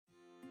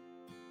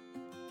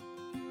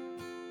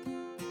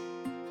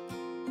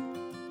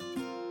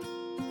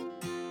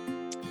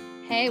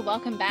Hey,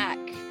 welcome back.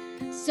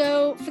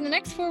 So, for the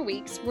next 4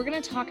 weeks, we're going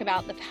to talk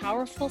about the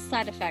powerful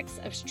side effects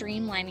of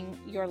streamlining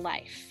your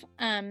life.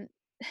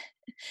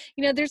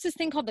 There's this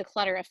thing called the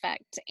clutter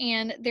effect,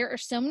 and there are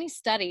so many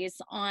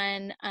studies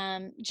on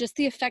just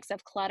the effects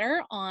of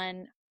clutter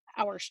on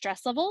our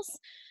stress levels,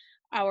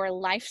 our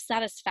life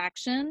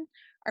satisfaction,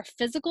 our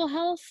physical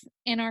health,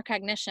 and our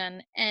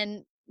cognition.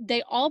 And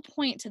they all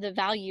point to the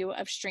value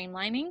of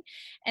streamlining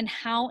and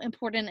how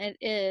important it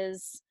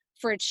is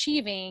for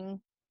achieving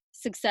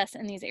success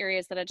in these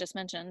areas that I just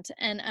mentioned.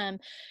 And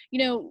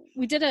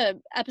we did a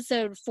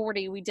episode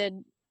 40. We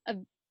did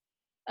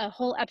a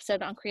whole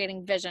episode on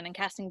creating vision and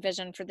casting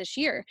vision for this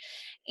year.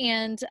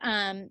 And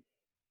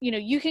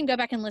you can go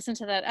back and listen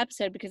to that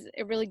episode because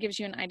it really gives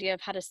you an idea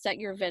of how to set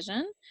your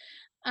vision.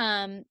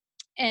 And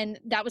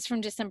that was from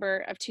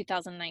December of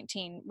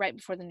 2019, right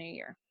before the new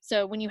year.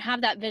 So when you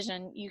have that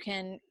vision, you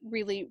can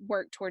really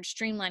work towards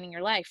streamlining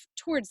your life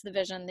towards the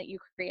vision that you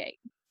create.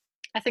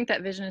 I think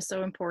that vision is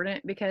so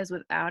important because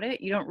without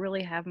it, you don't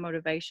really have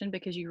motivation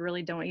because you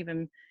really don't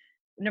even,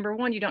 number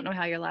one, you don't know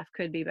how your life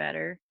could be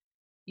better.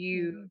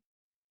 You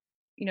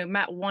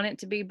might want it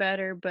to be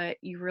better, but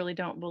you really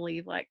don't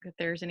believe like that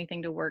there's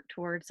anything to work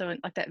towards. So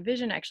like that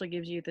vision actually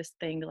gives you this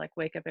thing to like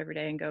wake up every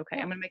day and go, okay,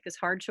 Yeah. I'm going to make this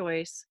hard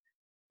choice.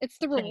 It's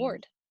the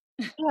reward.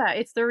 Yeah,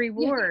 it's the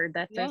reward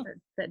that Yeah.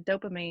 there's that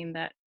dopamine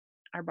that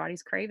our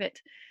bodies crave it.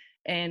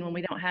 And when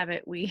we don't have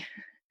it, we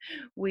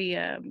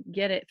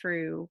get it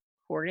through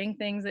hoarding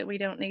things that we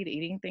don't need,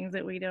 eating things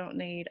that we don't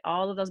need,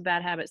 all of those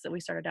bad habits that we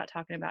started out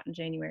talking about in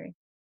January.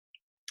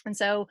 And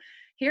so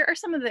here are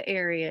some of the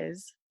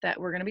areas that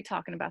we're going to be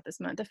talking about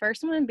this month. The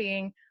first one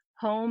being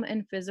home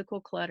and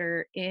physical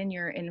clutter in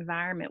your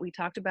environment. We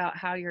talked about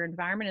how your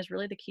environment is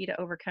really the key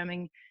to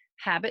overcoming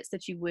habits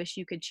that you wish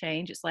you could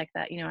change. It's like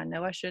that, I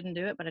know I shouldn't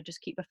do it, but I just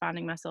keep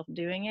finding myself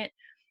doing it.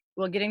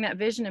 Well, getting that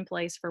vision in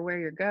place for where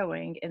you're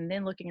going and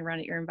then looking around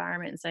at your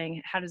environment and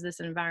saying, how does this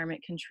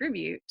environment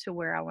contribute to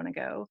where I want to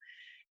go?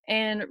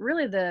 And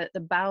really the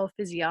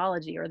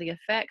biophysiology or the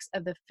effects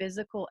of the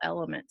physical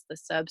elements, the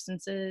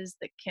substances,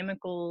 the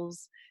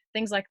chemicals,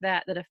 things like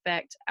that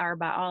affect our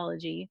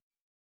biology.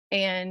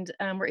 And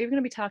we're even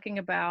going to be talking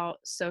about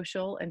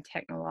social and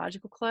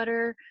technological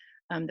clutter,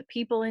 the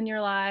people in your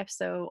life.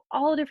 So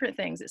all different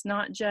things. It's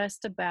not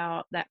just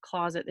about that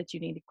closet that you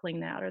need to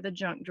clean out or the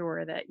junk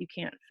drawer that you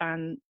can't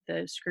find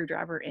the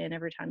screwdriver in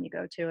every time you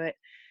go to it.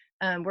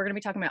 We're going to be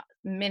talking about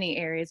many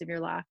areas of your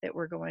life that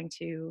we're going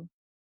to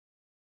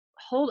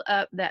hold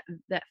up that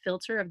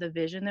filter of the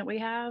vision that we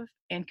have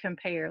and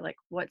compare like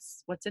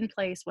what's in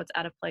place, what's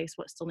out of place,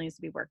 what still needs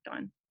to be worked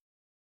on.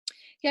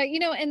 Yeah,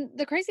 and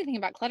the crazy thing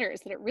about clutter is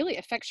that it really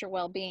affects your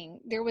well-being.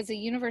 There was a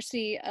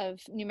University of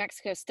New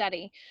Mexico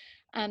study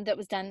that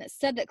was done that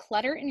said that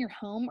clutter in your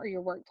home or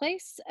your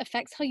workplace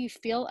affects how you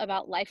feel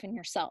about life and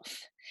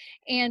yourself.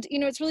 And,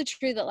 it's really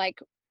true that like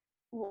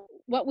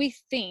what we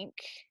think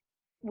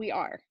we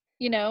are,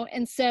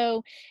 and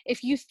so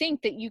if you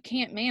think that you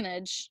can't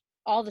manage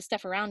all the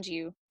stuff around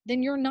you,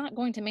 then you're not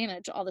going to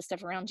manage all the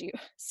stuff around you.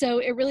 So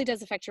it really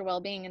does affect your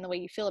well-being and the way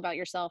you feel about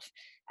yourself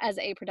as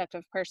a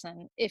productive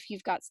person if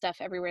you've got stuff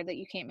everywhere that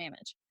you can't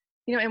manage.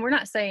 And we're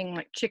not saying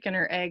like chicken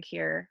or egg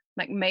here.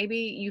 Like maybe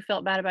you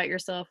felt bad about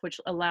yourself, which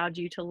allowed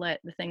you to let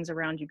the things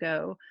around you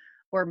go.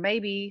 Or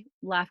maybe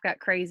life got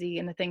crazy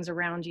and the things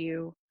around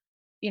you,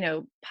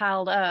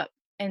 piled up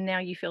and now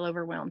you feel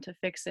overwhelmed to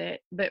fix it.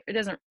 But it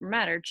doesn't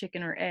matter,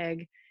 chicken or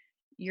egg.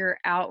 Your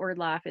outward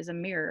life is a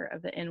mirror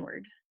of the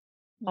inward,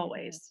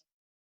 always.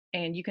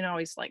 And you can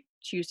always like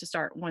choose to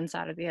start one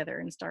side or the other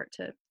and start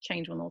to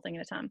change one little thing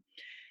at a time.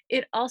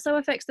 It also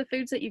affects the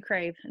foods that you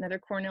crave. Another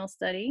Cornell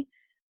study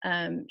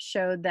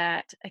showed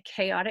that a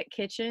chaotic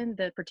kitchen,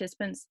 the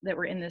participants that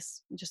were in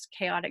this just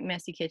chaotic,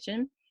 messy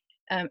kitchen,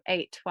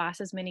 ate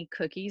twice as many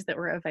cookies that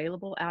were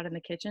available out in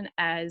the kitchen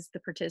as the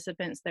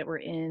participants that were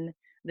in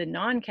the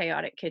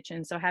non-chaotic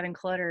kitchen. So having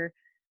clutter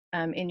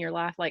in your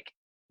life, like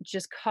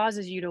just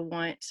causes you to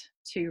want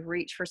to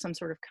reach for some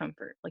sort of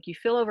comfort. Like you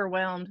feel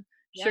overwhelmed.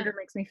 Yeah. Sugar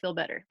makes me feel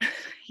better.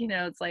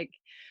 It's like,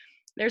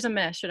 there's a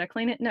mess. Should I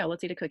clean it? No,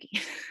 let's eat a cookie.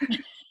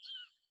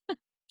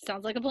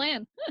 Sounds like a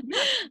plan.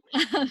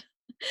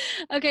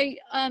 Okay.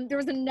 There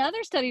was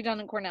another study done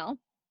in Cornell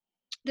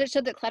that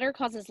showed that clutter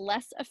causes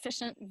less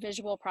efficient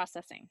visual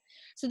processing.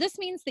 So this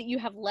means that you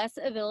have less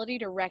ability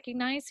to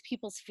recognize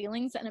people's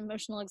feelings and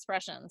emotional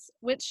expressions,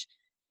 which,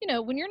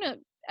 when you're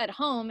at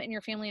home in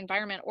your family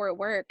environment or at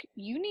work,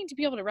 you need to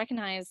be able to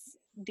recognize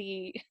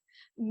the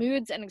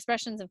moods and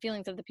expressions and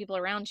feelings of the people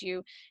around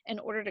you in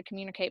order to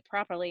communicate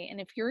properly. And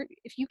if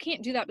you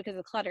can't do that because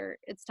of clutter,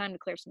 it's time to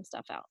clear some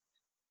stuff out.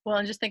 Well,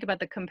 and just think about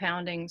the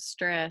compounding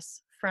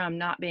stress from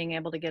not being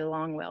able to get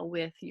along well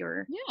with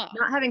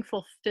not having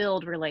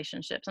fulfilled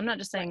relationships. I'm not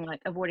just saying like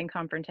avoiding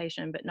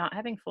confrontation, but not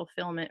having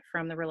fulfillment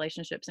from the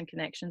relationships and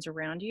connections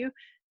around you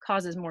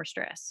causes more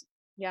stress.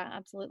 Yeah,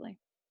 absolutely.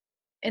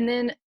 And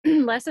then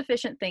less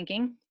efficient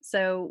thinking.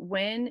 So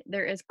when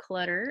there is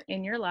clutter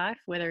in your life,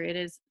 whether it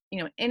is,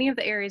 any of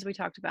the areas we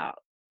talked about,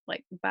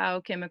 like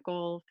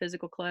biochemical,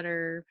 physical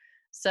clutter,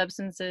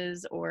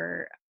 substances,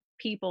 or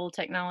people,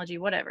 technology,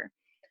 whatever.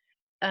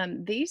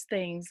 These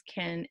things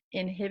can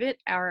inhibit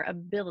our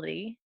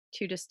ability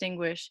to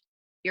distinguish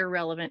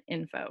irrelevant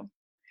info.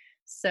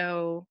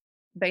 So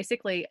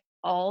basically,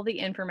 all the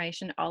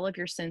information, all of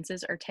your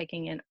senses are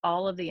taking in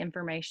all of the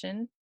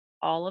information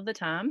all of the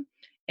time.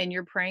 And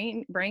your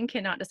brain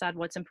cannot decide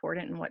what's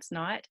important and what's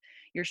not.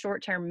 Your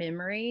short term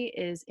memory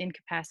is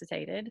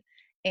incapacitated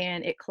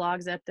and it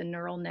clogs up the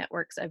neural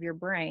networks of your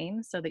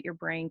brain so that your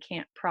brain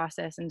can't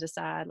process and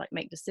decide, like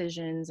make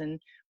decisions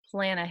and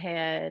plan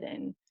ahead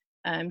and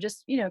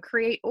just,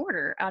 create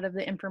order out of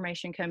the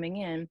information coming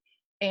in.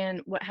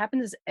 And what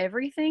happens is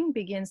everything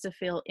begins to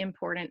feel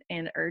important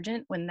and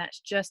urgent when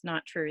that's just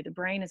not true. The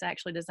brain is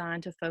actually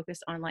designed to focus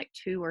on like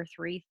 2 or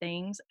 3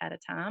 things at a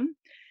time.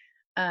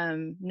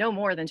 No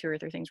more than 2 or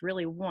 3 things,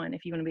 really one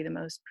if you want to be the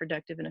most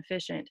productive and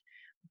efficient.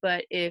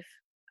 But if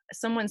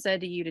someone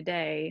said to you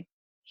today,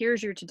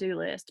 here's your to-do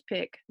list,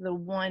 pick the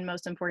one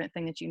most important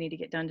thing that you need to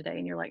get done today.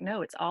 And you're like,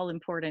 no, it's all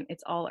important.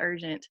 It's all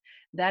urgent.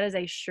 That is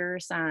a sure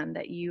sign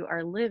that you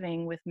are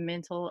living with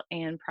mental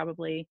and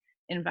probably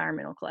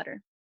environmental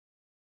clutter.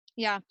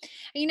 Yeah.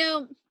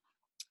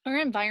 Our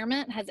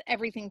environment has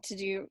everything to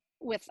do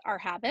with our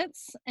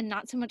habits and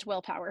not so much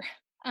willpower.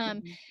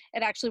 Um, Mhm.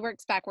 it actually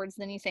works backwards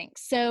than you think.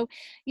 So,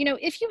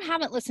 if you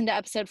haven't listened to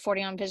episode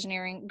 40 on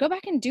visioneering, go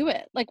back and do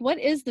it. Like, what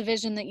is the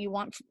vision that you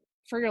want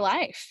for your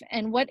life?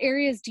 And what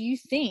areas do you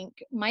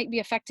think might be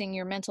affecting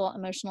your mental,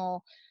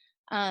 emotional,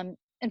 and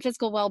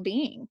physical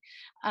well-being?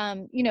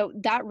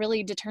 That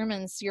really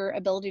determines your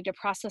ability to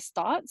process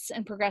thoughts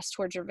and progress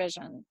towards your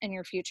vision and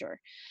your future.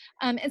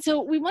 And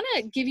so we want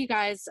to give you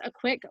guys a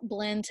quick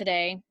blend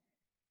today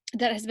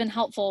that has been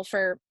helpful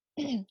for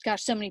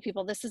gosh, so many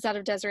people. This is out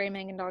of Desiree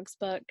Mangendog's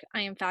book,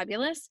 I Am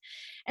Fabulous.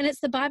 And it's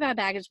the Bye Bye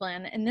Baggage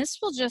blend. And this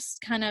will just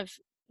kind of,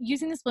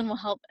 using this blend will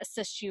help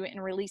assist you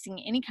in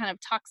releasing any kind of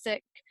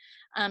toxic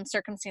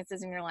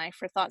circumstances in your life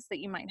or thoughts that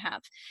you might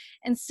have.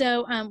 And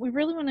so we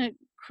really want to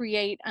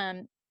create,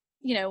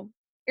 you know,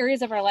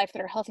 areas of our life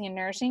that are healthy and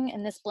nourishing.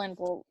 And this blend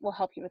will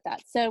help you with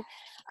that. So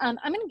I'm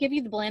going to give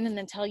you the blend and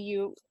then tell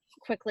you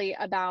quickly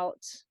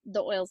about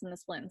the oils in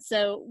this blend.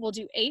 So we'll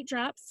do 8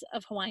 drops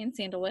of Hawaiian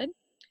sandalwood,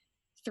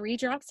 3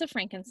 drops of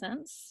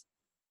frankincense,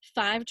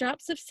 5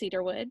 drops of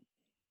cedarwood,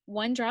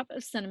 1 drop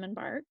of cinnamon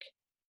bark,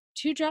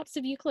 2 drops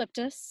of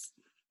eucalyptus,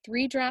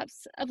 3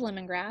 drops of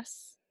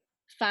lemongrass,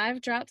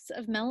 5 drops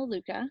of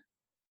melaleuca,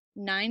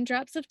 9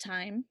 drops of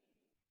thyme,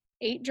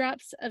 8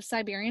 drops of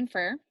Siberian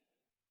fir,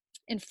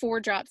 and 4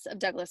 drops of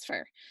Douglas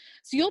fir.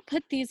 So you'll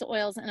put these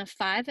oils in a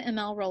 5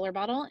 ml roller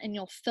bottle and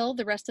you'll fill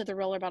the rest of the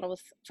roller bottle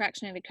with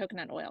fractionated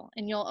coconut oil.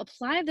 And you'll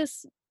apply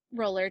this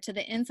roller to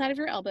the inside of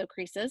your elbow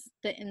creases,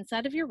 the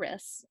inside of your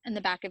wrists, and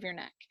the back of your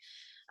neck.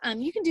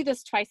 You can do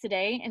this twice a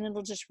day and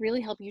it'll just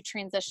really help you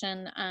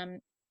transition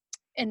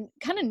and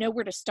kind of know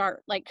where to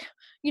start. Like,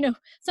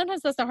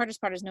 sometimes that's the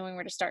hardest part, is knowing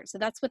where to start. So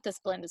that's what this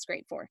blend is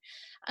great for.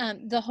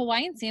 The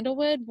Hawaiian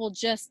sandalwood will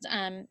just,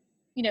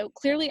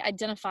 clearly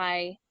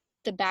identify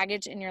the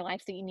baggage in your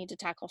life that you need to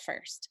tackle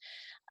first.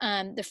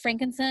 The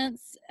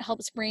frankincense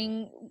helps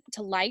bring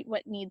to light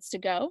what needs to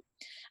go,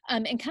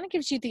 and kind of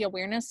gives you the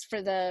awareness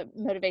for the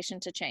motivation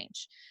to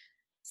change.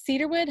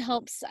 Cedarwood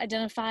helps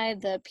identify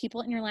the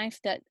people in your life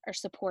that are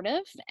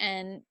supportive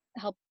and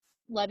help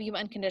love you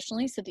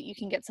unconditionally so that you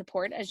can get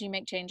support as you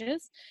make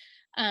changes.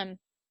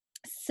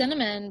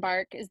 Cinnamon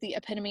bark is the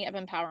epitome of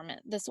empowerment.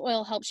 This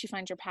oil helps you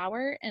find your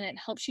power and it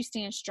helps you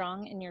stand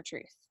strong in your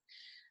truth.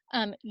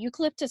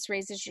 Eucalyptus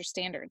raises your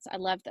standards. I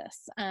love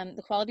this.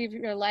 The quality of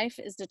your life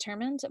is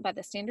determined by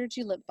the standards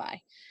you live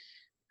by.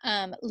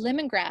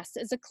 Lemongrass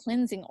is a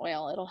cleansing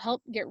oil. It'll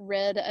help get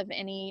rid of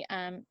any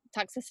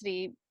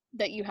toxicity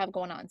that you have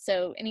going on.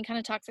 So any kind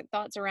of toxic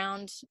thoughts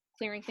around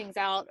clearing things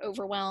out,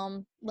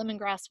 overwhelm,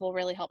 lemongrass will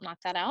really help knock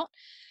that out.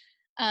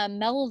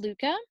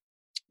 Melaleuca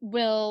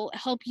will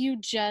help you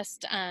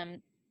just,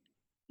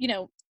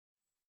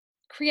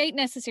 create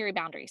necessary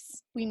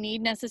boundaries. We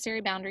need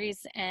necessary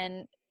boundaries,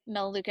 and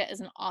Melaleuca is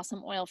an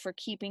awesome oil for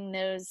keeping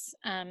those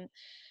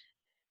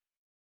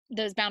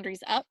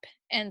boundaries up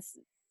and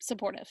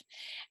supportive.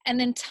 And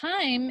then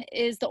thyme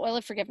is the oil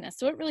of forgiveness.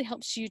 So it really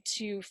helps you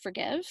to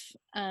forgive.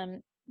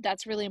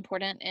 That's really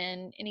important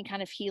in any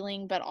kind of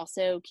healing, but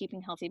also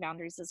keeping healthy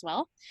boundaries as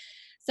well.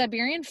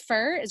 Siberian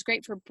fir is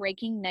great for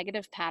breaking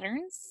negative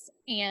patterns.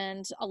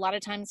 And a lot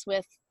of times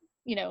with,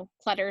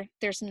 clutter,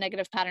 there's some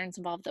negative patterns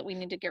involved that we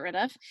need to get rid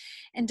of.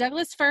 And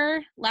Douglas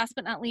fir, last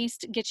but not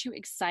least, gets you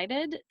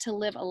excited to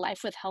live a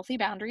life with healthy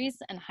boundaries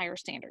and higher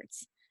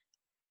standards.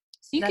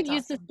 So you could That's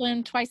use this awesome.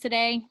 blend twice a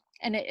day.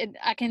 And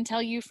I can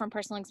tell you from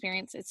personal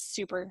experience, it's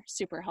super,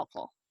 super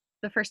helpful.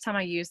 The first time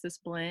I used this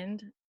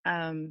blend,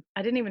 I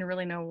didn't even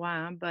really know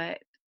why, but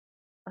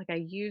like I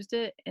used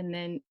it and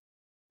then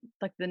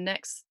like the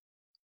next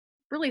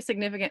really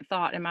significant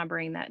thought in my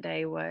brain that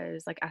day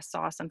was like I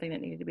saw something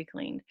that needed to be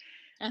cleaned.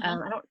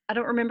 Uh-huh. I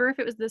don't remember if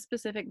it was this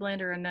specific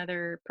blend or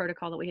another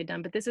protocol that we had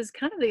done, but this is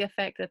kind of the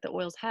effect that the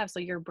oils have. So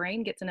your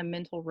brain gets in a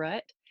mental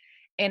rut.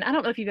 And I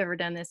don't know if you've ever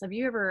done this. Have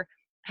you ever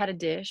had a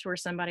dish where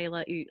somebody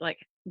let you, like,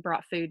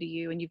 brought food to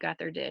you and you got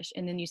their dish,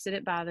 and then you sit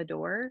it by the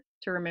door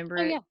to remember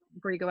Oh, it yeah.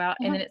 before you go out,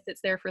 and Uh-huh. then it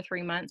sits there for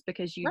 3 months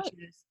because Right.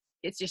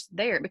 it's just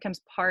there. It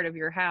becomes part of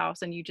your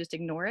house and you just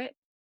ignore it.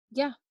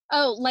 Yeah.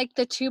 Oh, like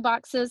the 2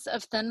 boxes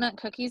of Thin Mint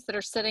cookies that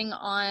are sitting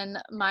on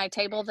my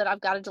table that I've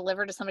gotta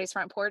deliver to somebody's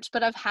front porch,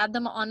 but I've had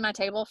them on my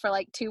table for,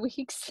 like, 2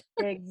 weeks.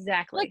 Like,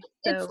 Exactly.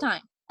 it's So,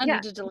 time. I yeah,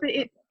 need to deliver but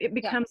them. it Yeah.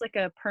 becomes like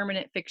a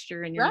permanent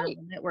fixture in your Right.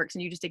 neural networks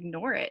and you just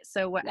ignore it.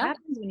 So what Yeah.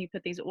 happens when you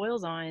put these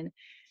oils on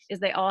is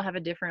they all have a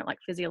different, like,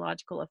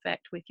 physiological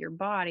effect with your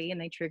body, and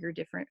they trigger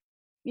different,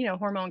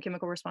 hormone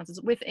chemical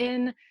responses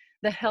within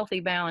the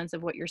healthy balance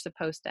of what you're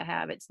supposed to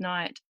have. It's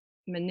not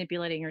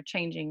manipulating or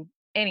changing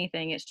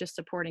anything. It's just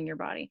supporting your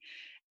body.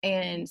 Mhm.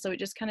 And so it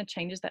just kind of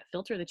changes that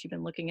filter that you've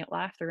been looking at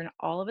life through, and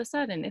all of a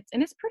sudden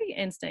it's pretty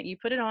instant. You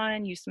put it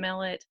on, you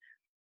smell it,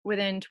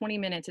 within 20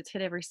 minutes it's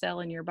hit every cell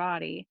in your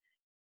body.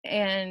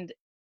 And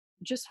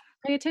just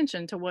pay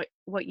attention to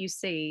what you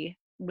see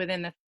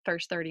within the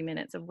first 30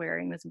 minutes of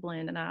wearing this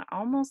blend, and I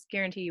almost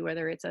guarantee you,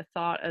 whether it's a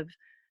thought of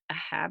a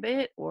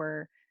habit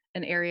or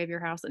an area of your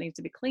house that needs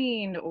to be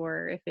cleaned,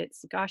 or if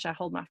it's, gosh, I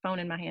hold my phone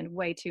in my hand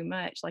way too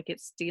much, like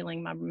it's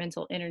stealing my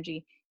mental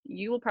energy,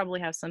 you will probably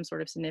have some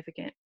sort of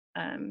significant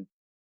um,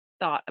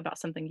 thought about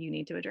something you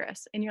need to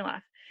address in your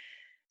life.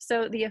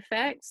 So the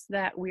effects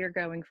that we're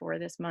going for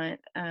this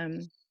month,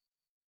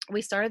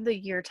 we started the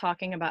year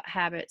talking about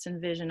habits and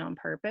vision on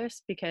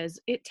purpose because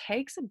it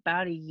takes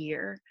about a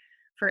year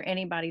for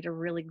anybody to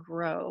really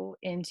grow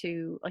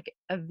into like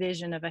a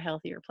vision of a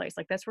healthier place.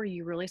 Like that's where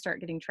you really start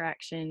getting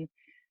traction,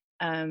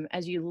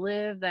 as you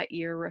live that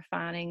year,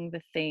 refining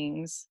the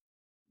things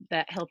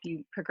that help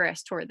you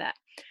progress toward that.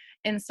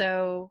 And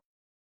so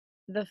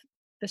the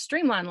the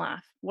streamlined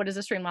life, what does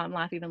a streamlined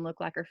life even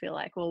look like or feel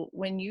like? Well,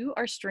 when you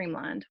are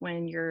streamlined,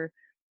 when you're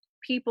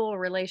people,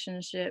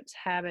 relationships,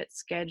 habits,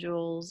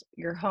 schedules,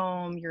 your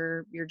home,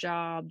 your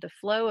job, the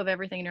flow of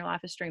everything in your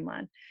life is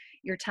streamlined.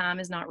 Your time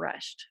is not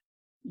rushed.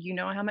 You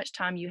know how much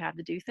time you have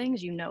to do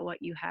things, you know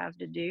what you have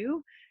to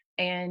do,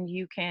 and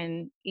you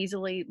can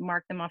easily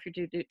mark them off your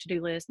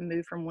to-do list and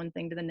move from one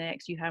thing to the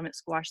next. You haven't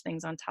squashed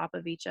things on top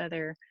of each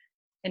other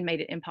and made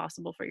it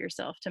impossible for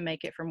yourself to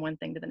make it from one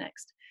thing to the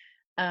next.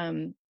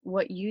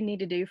 What you need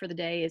to do for the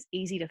day is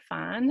easy to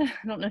find. I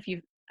don't know if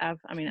you've I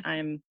mean,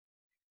 I'm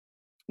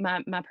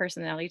my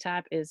personality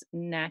type is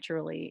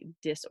naturally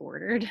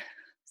disordered.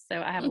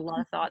 So I have a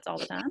lot of thoughts all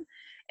the time.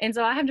 And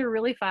so I have to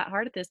really fight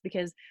hard at this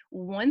because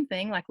one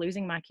thing like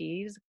losing my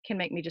keys can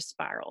make me just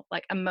spiral,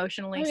 like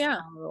emotionally Oh, yeah.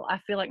 spiral. I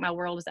feel like my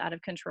world is out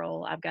of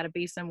control. I've got to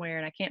be somewhere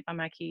and I can't find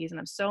my keys. And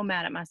I'm so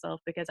mad at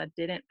myself because I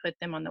didn't put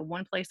them on the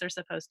one place they're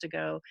supposed to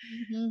go.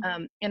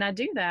 Mhm. And I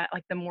do that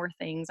like the more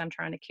things I'm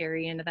trying to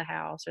carry into the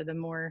house, or the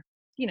more,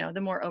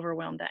 the more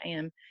overwhelmed I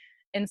am.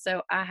 And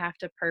so I have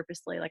to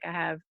purposely, like, I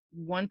have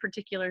one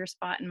particular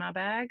spot in my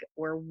bag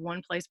or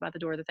one place by the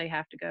door that they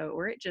have to go,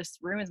 or it just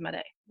ruins my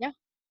day. Yeah.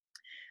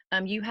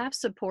 You have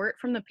support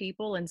from the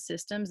people and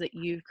systems that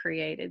you've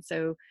created.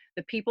 So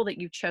the people that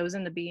you've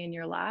chosen to be in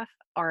your life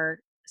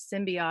are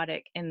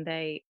symbiotic and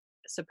they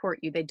support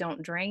you, they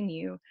don't drain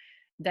you.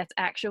 That's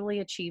actually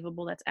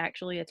achievable, that's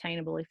actually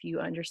attainable if you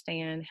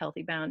understand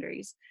healthy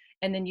boundaries.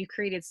 And then you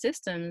created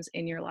systems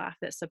in your life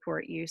that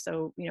support you.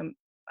 So,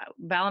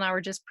 Val and I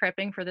were just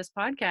prepping for this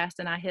podcast,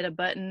 and I hit a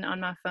button on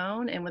my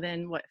phone, and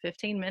within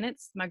 15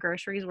 minutes, my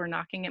groceries were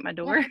knocking at my Yeah.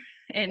 door. It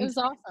And was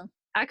awesome.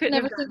 I couldn't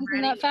have Never seen gotten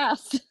anything ready. that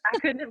fast. I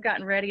couldn't have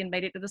gotten ready and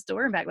made it to the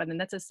store and back by then.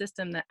 That's a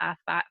system that I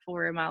fight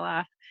for in my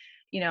life.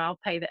 I'll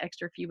pay the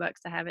extra few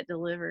bucks to have it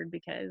delivered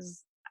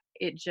because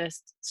it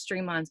just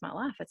streamlines my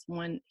life. It's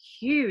one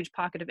huge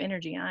pocket of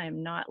energy I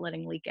am not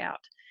letting leak out.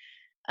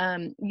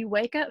 You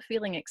wake up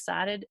feeling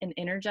excited and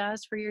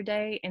energized for your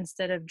day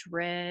instead of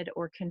dread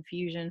or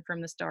confusion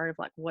from the start of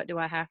like, what do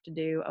I have to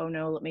do? Oh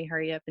no, let me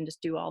hurry up and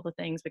just do all the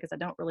things because I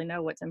don't really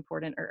know what's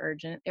important or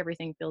urgent.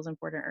 Everything feels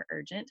important or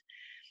urgent.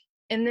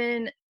 And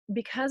then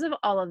because of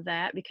all of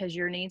that, because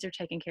your needs are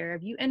taken care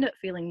of, you end up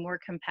feeling more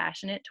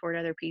compassionate toward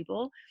other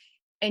people,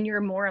 and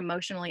you're more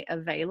emotionally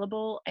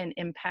available and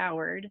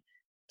empowered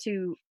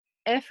to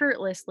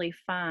effortlessly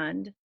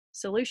find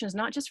solutions,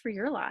 not just for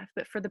your life,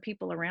 but for the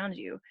people around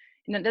you.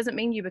 And it doesn't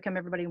mean you become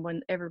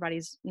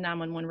everybody's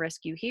 911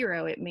 rescue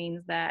hero. It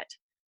means that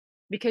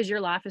because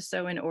your life is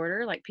so in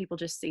order, like people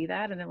just see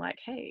that and they're like,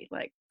 hey,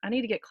 like I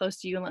need to get close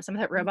to you and let some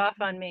of that rub off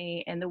on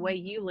me. And the way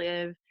you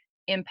live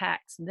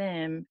impacts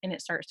them, and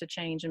it starts to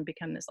change and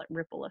become this like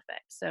ripple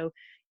effect. So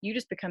you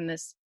just become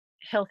this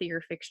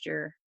healthier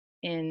fixture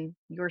in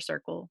your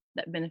circle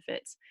that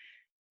benefits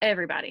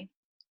everybody.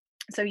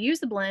 So use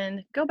the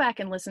blend, go back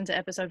and listen to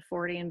episode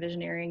 40 in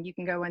Visioneering. You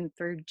can go in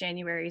through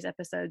January's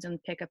episodes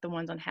and pick up the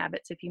ones on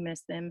habits if you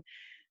missed them.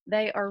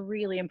 They are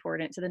really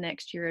important to the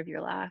next year of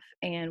your life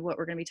and what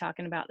we're going to be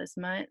talking about this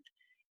month.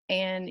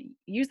 And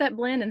use that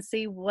blend and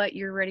see what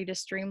you're ready to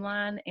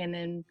streamline, and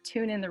then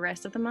tune in the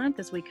rest of the month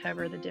as we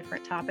cover the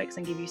different topics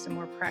and give you some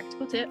more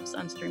practical tips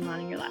on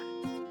streamlining your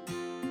life.